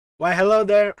Why, hello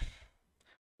there.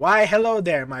 Why, hello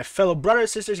there, my fellow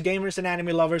brothers, sisters, gamers, and anime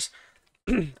lovers.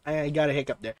 I got a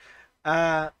hiccup there.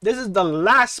 This is the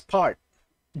last part.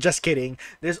 Just kidding.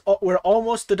 We're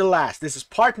almost to the last. This is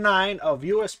part 9 of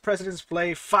US President's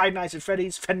Play Five Nights at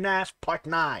Freddy's FNAF Part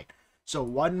 9. So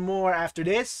one more after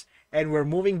this, and we're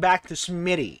moving back to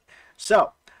Smitty.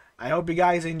 So, I hope you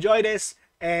guys enjoy this,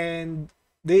 and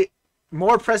the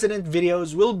more President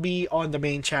videos will be on the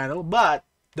main channel, but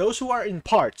those who are in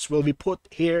parts will be put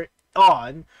here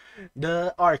on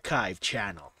the archive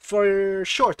channel for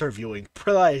shorter viewing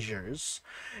pleasures.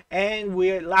 And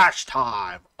we're last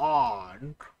time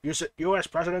on US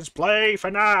President's Play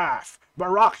FNAF.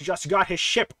 Barack just got his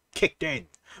ship kicked in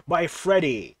by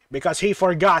Freddy because he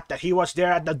forgot that he was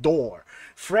there at the door.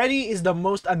 Freddy is the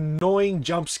most annoying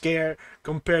jump scare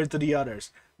compared to the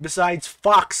others, besides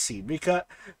Foxy,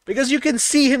 because you can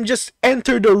see him just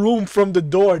enter the room from the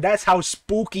door. That's how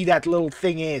spooky that little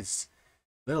thing is.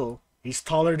 He's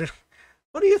taller than...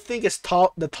 What do you think is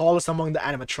the tallest among the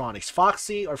animatronics?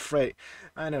 Foxy or Freddy?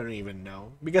 I don't even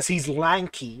know. Because he's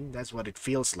lanky, that's what it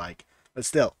feels like. But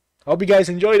still, hope you guys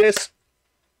enjoy this.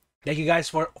 Thank you guys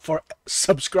for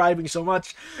subscribing so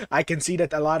much. I can see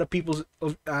that a lot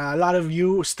of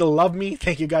you still love me.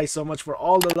 Thank you guys so much for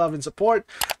all the love and support.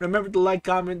 Remember to like,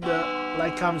 comment,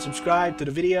 subscribe to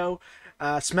the video.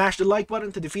 Smash the like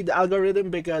button to defeat the algorithm,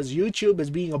 because YouTube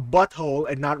is being a butthole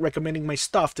and not recommending my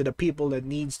stuff to the people that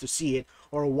needs to see it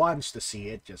or wants to see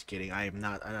it. Just kidding. I am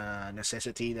not a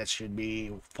necessity that should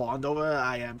be fawned over.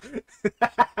 I am.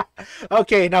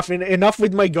 Okay, enough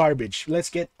with my garbage. Let's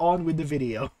get on with the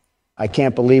video. I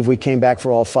can't believe we came back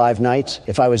for all 5 nights.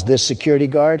 If I was this security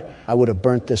guard, I would have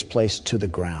burnt this place to the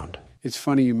ground. It's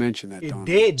funny you mentioned that, Don. It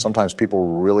did. Sometimes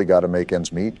people really got to make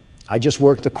ends meet. I just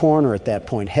worked the corner at that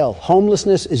point. Hell,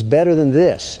 homelessness is better than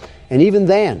this. And even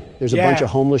then, there's a bunch of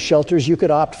homeless shelters you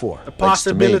could opt for. The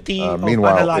possibility of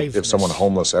meanwhile, if someone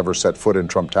homeless ever set foot in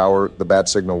Trump Tower, the bat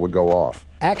signal would go off.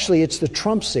 Actually, it's the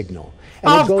Trump signal.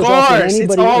 And it goes off when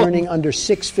anybody earning under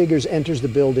 6 figures enters the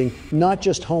building, not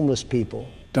just homeless people.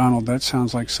 Donald, that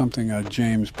sounds like something a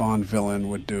James Bond villain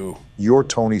would do. You're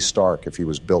Tony Stark if he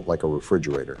was built like a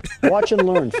refrigerator. Watch and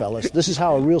learn, fellas. This is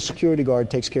how a real security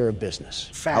guard takes care of business.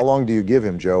 How long do you give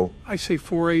him, Joe? I say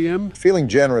 4 a.m. Feeling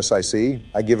generous, I see.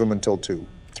 I give him until 2.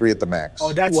 3 at the max.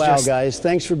 Oh, that's wow, guys.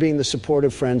 Thanks for being the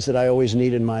supportive friends that I always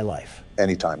need in my life.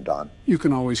 Anytime, Don. You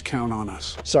can always count on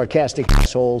us. Sarcastic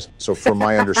assholes. So from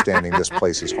my understanding, this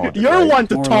place is haunted, You're right? one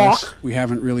to More or talk. less, we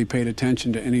haven't really paid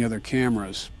attention to any other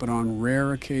cameras, but on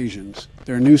rare occasions,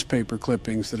 there are newspaper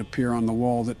clippings that appear on the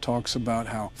wall that talks about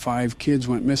how 5 kids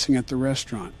went missing at the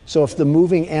restaurant. So if the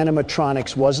moving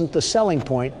animatronics wasn't the selling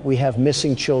point, we have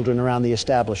missing children around the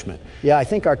establishment. Yeah, I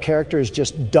think our character is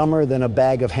just dumber than a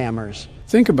bag of hammers.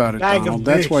 Think about it, Bag of Donald.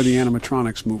 That's why the fish.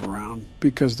 animatronics move around,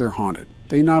 because they're haunted.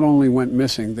 They not only went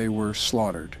missing, they were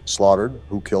slaughtered. Slaughtered?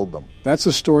 Who killed them? That's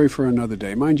a story for another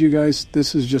day. Mind you guys,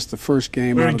 this is just the first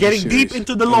game out We're of the getting series, deep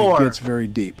into the and it lore. gets very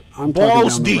deep. I'm Balls talking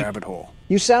down deep. the rabbit hole.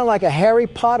 You sound like a Harry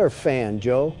Potter fan,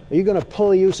 Joe. Are you going to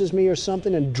pulley-uses me or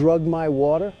something and drug my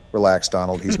water? Relax,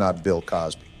 Donald. He's not Bill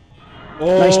Cosby.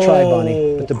 Nice try,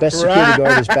 Bonnie. But the best security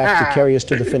guard is back to carry us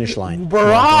to the finish line. Doc and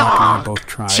I Barack! both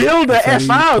tried. Chill the Freddy F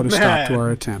out, put a stop to man.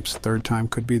 our attempts. Third time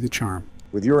could be the charm.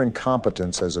 With your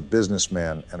incompetence as a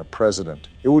businessman and a president,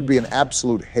 it would be an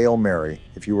absolute Hail Mary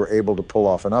if you were able to pull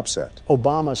off an upset.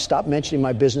 Obama, stop mentioning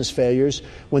my business failures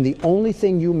when the only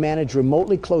thing you managed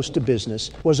remotely close to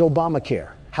business was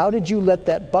Obamacare. How did you let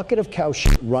that bucket of cow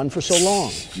shit run for so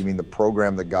long? You mean the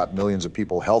program that got millions of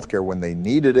people health care when they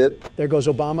needed it? There goes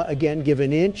Obama again, give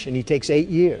an inch, and he takes 8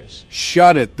 years.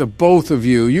 Shut it, the both of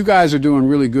you. You guys are doing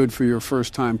really good for your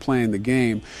first time playing the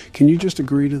game. Can you just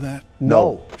agree to that?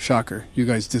 No. Shocker, you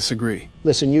guys disagree.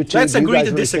 Listen, you two, Let's do you agree guys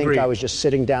to really disagree. think I was just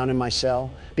sitting down in my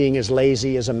cell, being as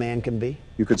lazy as a man can be?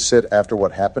 You could sit after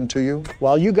what happened to you?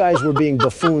 While you guys were being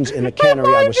buffoons in a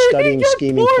cannery, I was studying,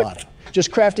 scheming, plotting.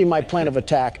 Just crafting my plan of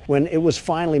attack when it was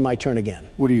finally my turn again.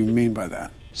 What do you mean by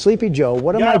that? Sleepy Joe,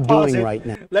 what am I Gotta pause doing it. right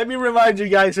now? Let me remind you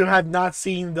guys who have not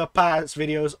seen the past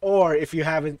videos, or if you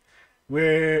haven't,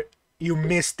 where you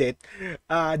missed it.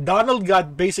 Donald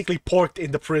got basically porked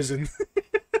in the prison.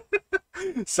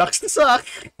 Sucks to suck.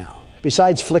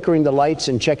 Besides flickering the lights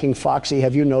and checking Foxy,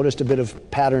 have you noticed a bit of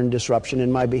pattern disruption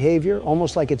in my behavior?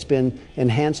 Almost like it's been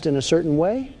enhanced in a certain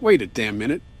way? Wait a damn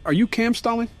minute. Are you cam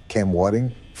stalling? Cam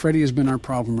Wadding? Freddy has been our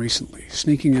problem recently,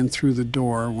 sneaking in through the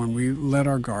door when we let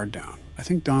our guard down. I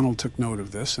think Donald took note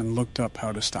of this and looked up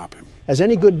how to stop him. As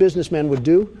any good businessman would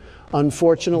do,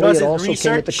 Unfortunately, Does it it also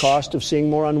came at the research? cost of seeing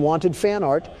more unwanted fan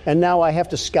art, and now I have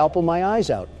to scalpel my eyes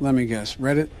out. Let me guess.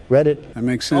 Reddit? Reddit. That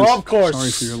makes sense. Oh, of course.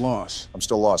 Sorry for your loss. I'm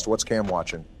still lost. What's Cam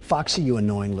watching? Foxy, you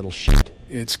annoying little shit.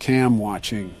 It's cam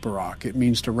watching, Barack. It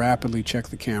means to rapidly check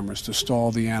the cameras to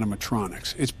stall the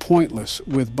animatronics. It's pointless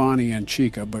with Bonnie and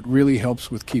Chica, but really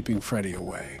helps with keeping Freddy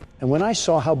away. And when I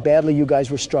saw how badly you guys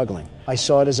were struggling, I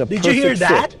saw it as a Did you hear perfect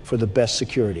that? fit for the best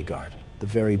security guard. The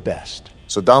very best.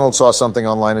 So Donald saw something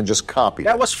online and just copied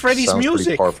That it. was Freddy's Sounds pretty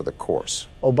music. par for the course.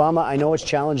 Obama, I know it's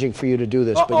challenging for you to do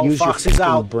this, but Uh-oh, use your Foxy's fucking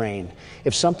out. brain.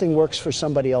 If something works for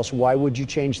somebody else, why would you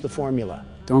change the formula?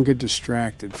 Don't get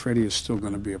distracted. Freddy is still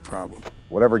going to be a problem.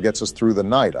 Whatever gets us through the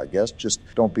night, I guess. Just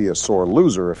don't be a sore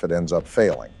loser if it ends up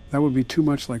failing. That would be too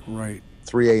much like right.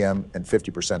 3 a.m. and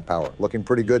 50% power. Looking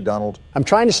pretty good, Donald. I'm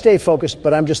trying to stay focused,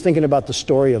 but I'm just thinking about the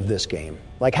story of this game.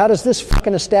 Like, how does this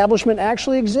fucking establishment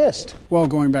actually exist? Well,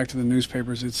 going back to the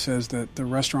newspapers, it says that the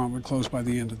restaurant would close by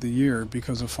the end of the year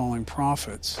because of falling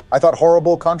profits. I thought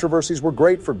horrible controversies were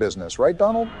great for business, right,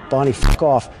 Donald? Bonnie, fuck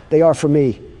off. They are for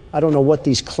me. I don't know what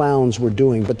these clowns were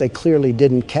doing, but they clearly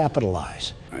didn't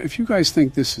capitalize. If you guys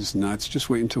think this is nuts, just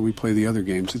wait until we play the other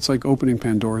games. It's like opening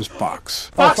Pandora's box.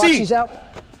 Oh, Foxy! Foxy's out.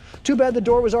 Too bad the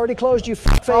door was already closed, you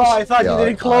fuckface. Oh, I thought you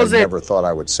didn't close I it. never thought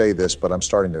I would say this, but I'm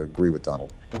starting to agree with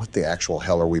Donald. What the actual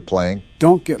hell are we playing?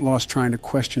 Don't get lost trying to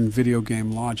question video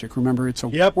game logic. Remember, it's a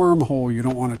Yep. wormhole you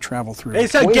don't want to travel through.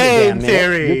 It's a Wait game damn minute.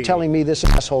 theory. You're telling me this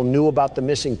asshole knew about the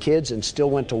missing kids and still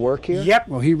went to work here? Yep.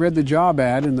 Well, he read the job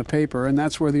ad in the paper, and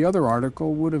that's where the other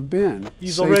article would have been.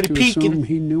 He's Safe already to peeking. assume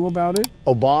he knew about it?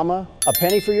 Obama, a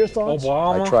penny for your thoughts? I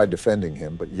Obama. tried defending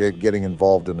him, but yet getting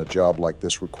involved in a job like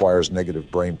this requires negative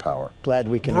brain power. Glad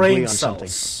we can agree Brain on something.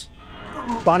 cells.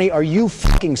 Bonnie, are you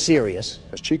fucking serious?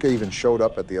 Has Chica even showed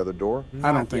up at the other door?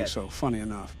 I don't think yet. so. Funny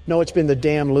enough. No, it's been the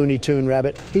damn Looney Tune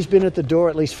rabbit. He's been at the door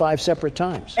at least 5 separate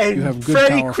times. You And have good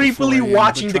Freddy power for 4 creepily a.m.,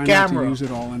 watching but the try not to camera. use it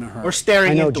all in a hurry. Or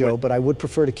staring I know, into Joe, it. but I would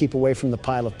prefer to keep away from the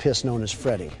pile of piss known as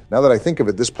Freddy. Now that I think of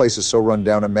it, this place is so run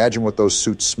down. Imagine what those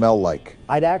suits smell like.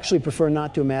 I'd actually prefer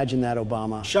not to imagine that,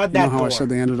 Obama. Shut You know that how door. I said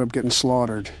they ended up getting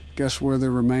slaughtered? Guess where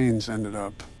their remains ended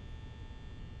up?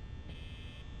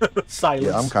 Silence.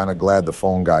 Yeah, I'm kind of glad the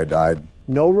phone guy died.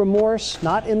 No remorse,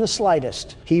 not in the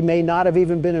slightest. He may not have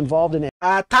even been involved in it.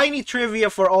 Tiny trivia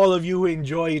for all of you who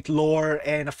enjoy lore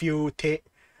and a few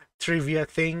trivia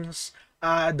things.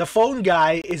 The phone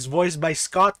guy is voiced by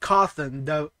Scott Cawthon,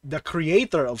 the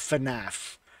creator of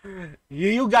FNAF.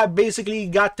 You basically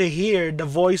got to hear the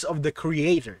voice of the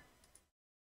creator.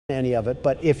 Any of it,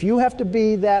 but if you have to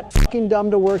be that fucking dumb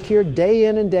to work here day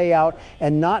in and day out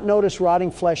and not notice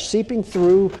rotting flesh seeping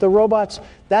through the robots,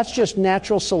 that's just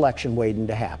natural selection waiting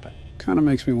to happen. Kind of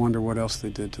makes me wonder what else they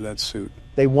did to that suit.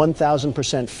 They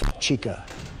 1000% fuck Chica.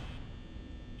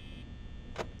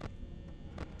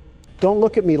 Don't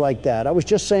look at me like that. I was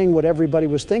just saying what everybody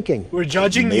was thinking. We're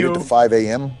judging Made it you. to 5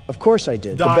 a.m.? Of course I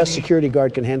did. The Donnie. best security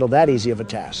guard can handle that easy of a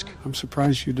task. I'm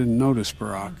surprised you didn't notice,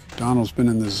 Barack. Donald's been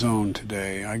in the zone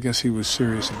today. I guess he was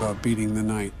serious about beating the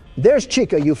night. There's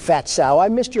Chica, you fat sow. I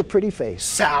missed your pretty face.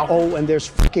 Sow. Oh, and there's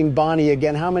fucking Bonnie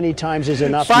again. How many times is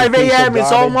enough? 5 you piece of a.m. is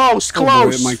garbage? almost Oh boy,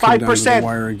 close. it might come down to the 5%.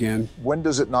 wire again. When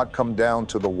does it not come down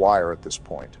to the wire at this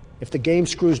point? If the game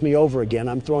screws me over again,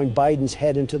 I'm throwing Biden's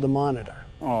head into the monitor.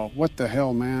 Oh, what the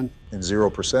hell, man? In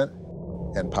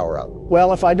 0% and power out.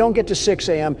 Well, if I don't get to 6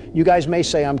 a.m., you guys may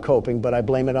say I'm coping, but I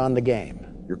blame it on the game.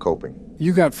 You're coping.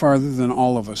 You got farther than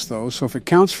all of us, though, so if it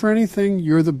counts for anything,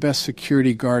 you're the best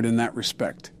security guard in that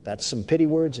respect. That's some pity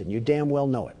words, and you damn well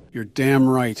know it. You're damn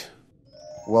right.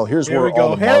 Well, here's Here where we go.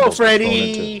 all the Hello, marbles are thrown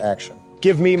Freddy. into action.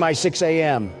 Give me my 6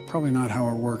 a.m. Probably not how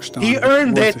it works, Don. He but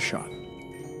earned worth it. a shot.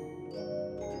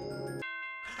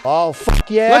 Oh,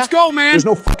 fuck yeah. Let's go, man! There's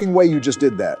no fucking way you just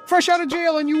did that. Fresh out of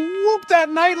jail, and you whooped that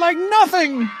night like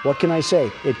nothing! What can I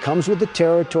say? It comes with the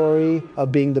territory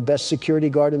of being the best security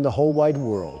guard in the whole wide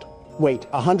world. Wait,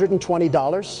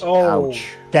 $120? Oh. Ouch.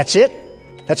 That's it?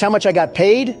 That's how much I got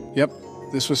paid? Yep,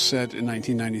 this was set in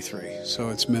 1993, so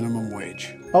it's minimum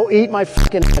wage. Oh, eat my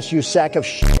fucking ass, you sack of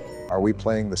shit. Are we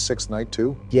playing the 6th night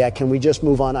too? Yeah, can we just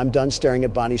move on? I'm done staring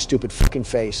at Bonnie's stupid fucking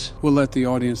face. We'll let the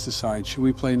audience decide. Should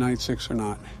we play night 6 or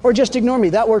not? Or just ignore me,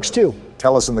 that works too.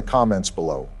 Tell us in the comments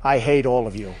below. I hate all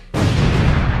of you.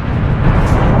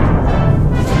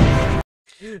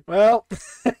 Well,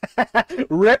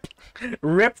 rip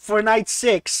for night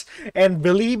 6, and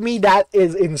believe me, that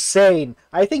is insane.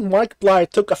 I think Markiplier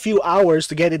took a few hours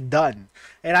to get it done,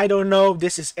 and I don't know if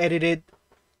this is edited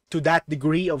to that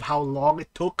degree of how long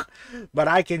it took, but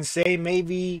I can say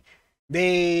maybe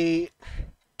they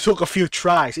took a few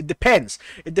tries. It depends.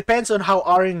 It depends on how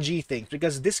RNG thinks,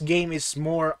 because this game is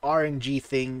more RNG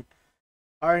thing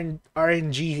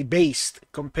RNG based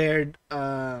compared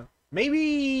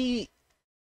maybe.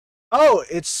 Oh,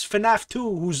 it's FNAF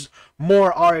 2 who's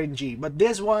more RNG, but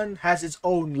this one has its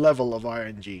own level of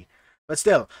RNG. But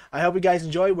still, I hope you guys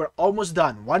enjoy. We're almost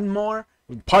done. One more,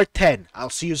 part 10. I'll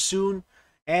see you soon,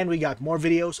 and we got more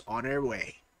videos on our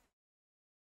way.